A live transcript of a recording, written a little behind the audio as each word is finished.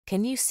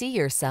Can you see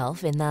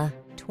yourself in the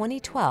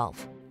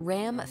 2012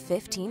 Ram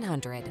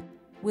 1500?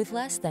 With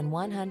less than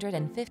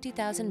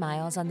 150,000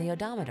 miles on the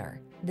odometer,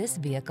 this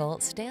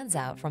vehicle stands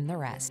out from the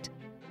rest.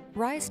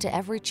 Rise to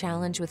every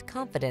challenge with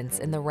confidence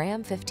in the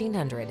Ram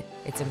 1500.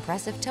 Its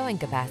impressive towing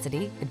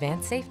capacity,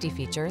 advanced safety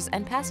features,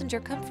 and passenger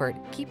comfort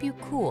keep you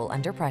cool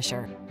under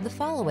pressure. The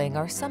following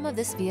are some of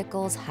this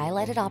vehicle's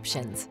highlighted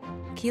options: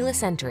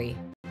 keyless entry,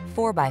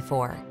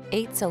 4x4,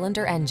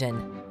 8-cylinder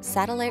engine,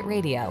 satellite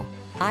radio,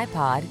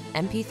 iPod,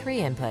 MP3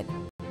 input,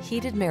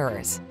 heated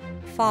mirrors,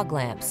 fog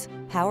lamps,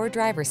 power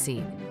driver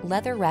seat,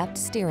 leather-wrapped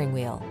steering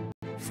wheel,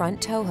 front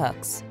tow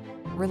hooks.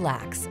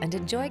 Relax and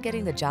enjoy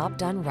getting the job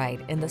done right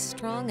in the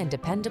strong and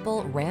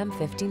dependable Ram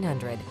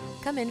 1500.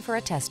 Come in for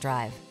a test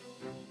drive.